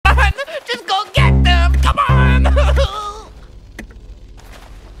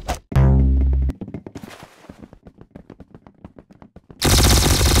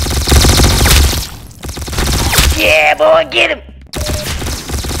boy, get him!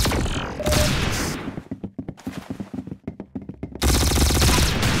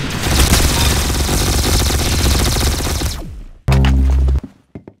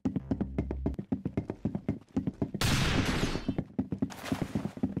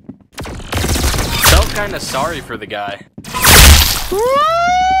 Felt kinda sorry for the guy. Woo!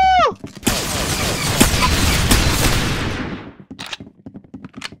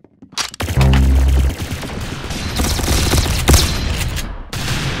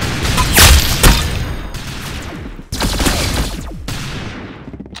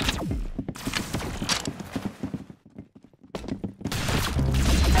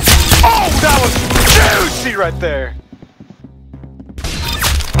 Oh, that was juicy right there.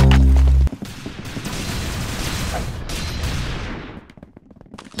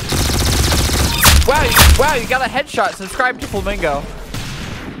 Wow, you got a headshot. Subscribe to Flamingo.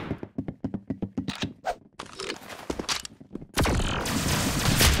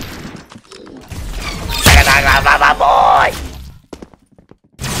 My boy!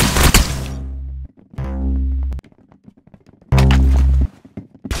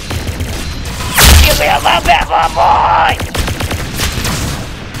 Give me my boy!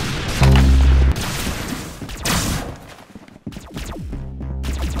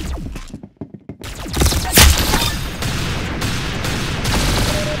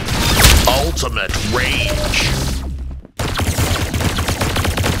 Ultimate rage.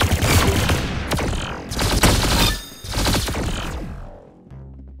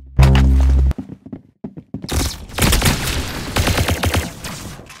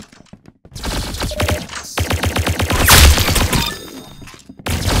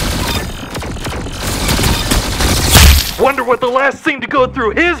 Wonder what the last thing to go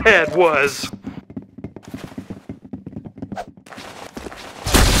through his head was.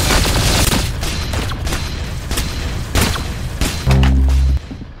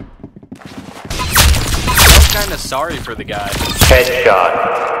 Felt kinda sorry for the guy.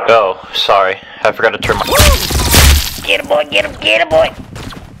 Headshot. Oh, sorry. I forgot to turn my... Get him, boy, get him, boy!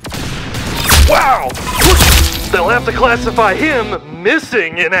 Wow! They'll have to classify him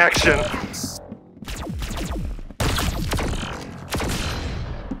missing in action.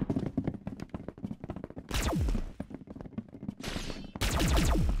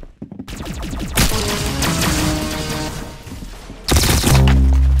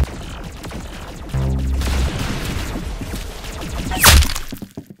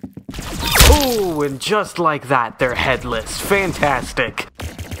 Oh, and just like that, they're headless. Fantastic.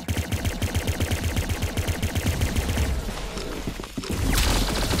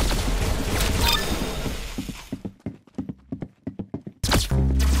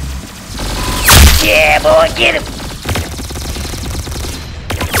 Yeah, boy, get him!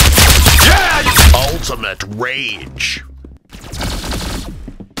 Ultimate rage.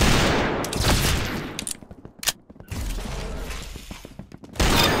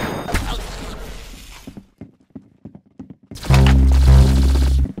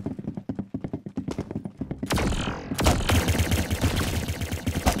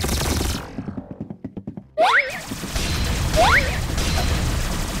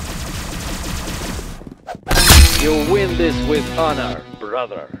 You win this with honor,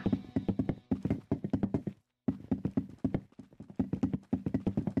 brother.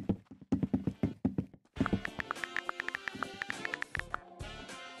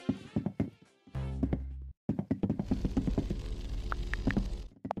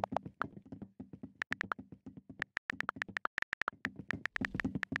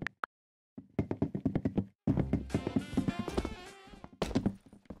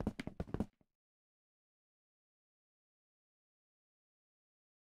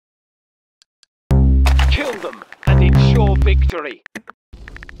 Kill them and ensure victory.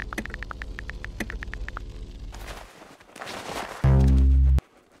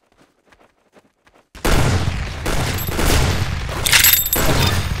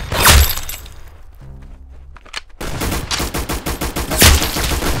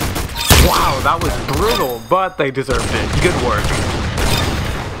 Wow, that was brutal, but they deserved it. Good work.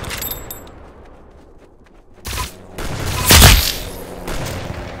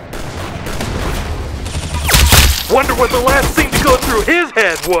 Wonder what the last thing to go through his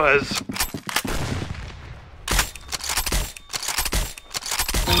head was.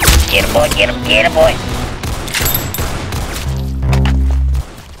 Get him, boy, get him, boy!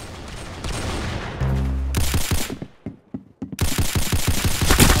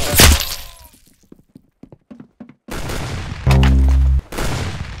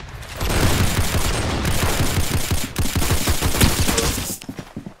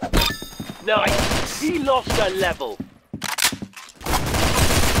 Nice. He lost a level.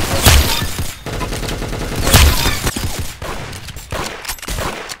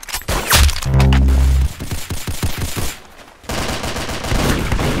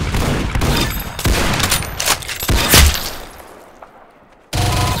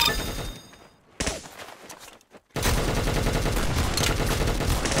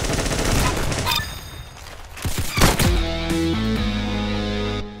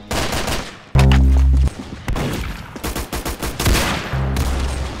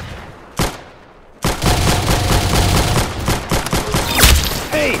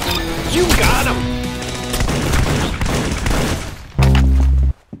 You got him!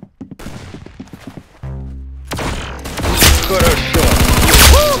 Cut her short.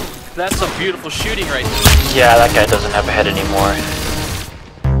 That's some beautiful shooting right there. Yeah, that guy doesn't have a head anymore.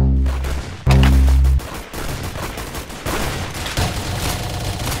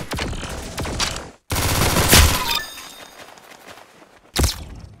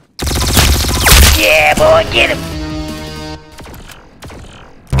 Yeah, boy, get him.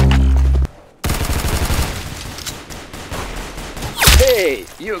 Hey,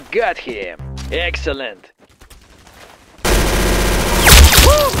 you got him. Excellent.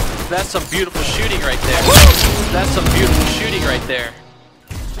 That's some beautiful shooting right there. That's some beautiful shooting right there.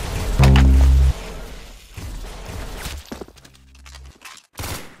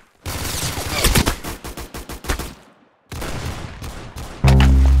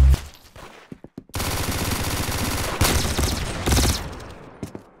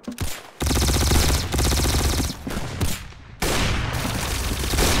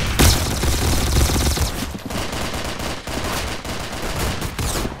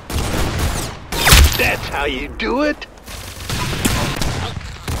 That's how you do it?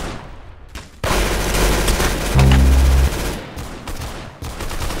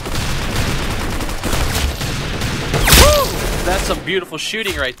 That's some beautiful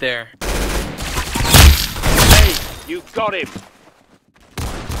shooting right there. Hey, you got him.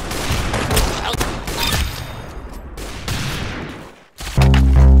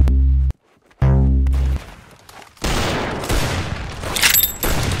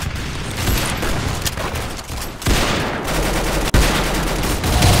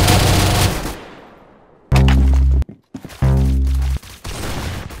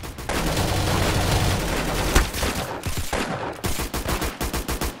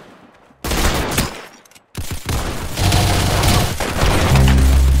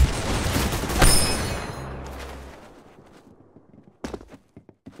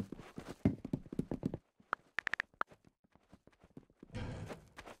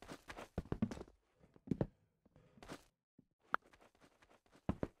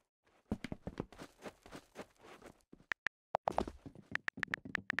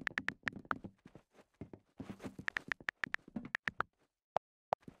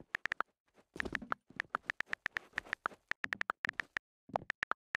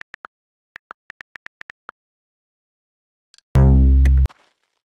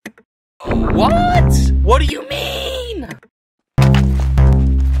 What? What do you mean?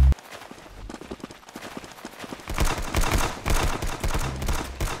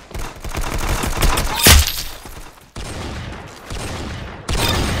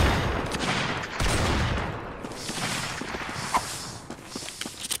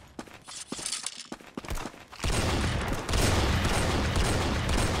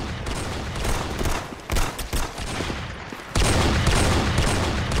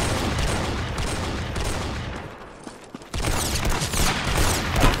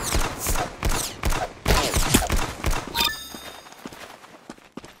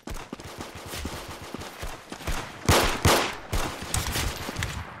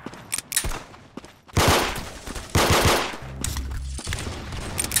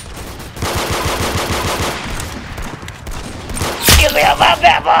 Give me a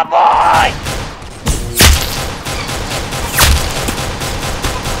bad boy.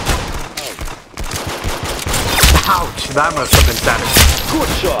 Ouch, that must have been satisfying. Good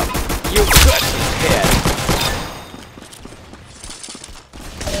shot. You got his head.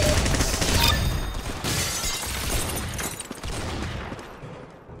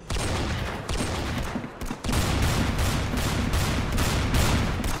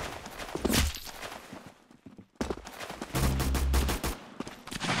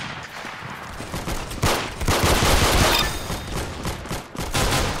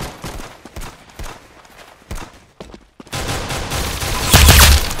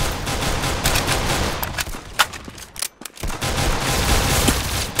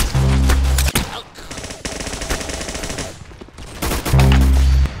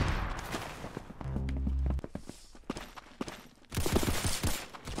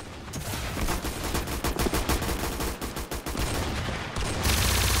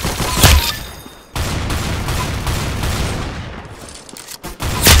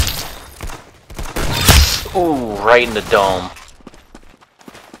 Ooh, right in the dome.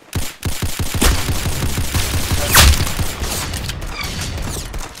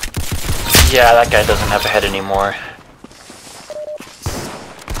 Yeah, that guy doesn't have a head anymore.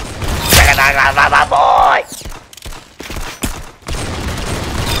 Boy.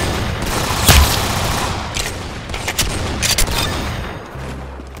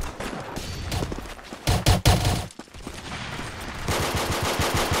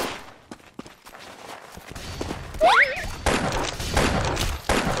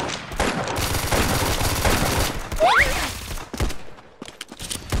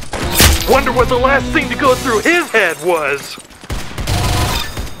 Wonder what the last thing to go through his head was.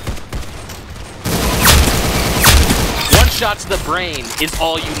 One shot to the brain is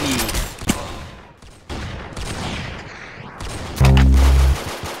all you need.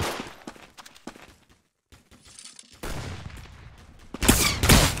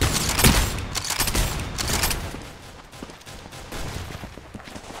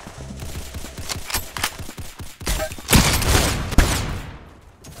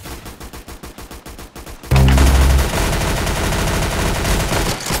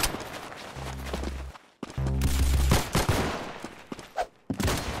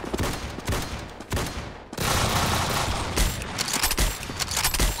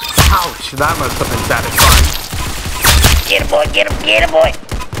 Ouch, that must have been satisfying. Get him, boy, get him, boy.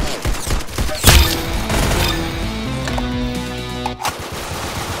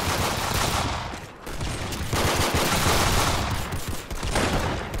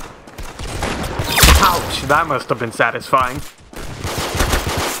 Ouch, that must have been satisfying.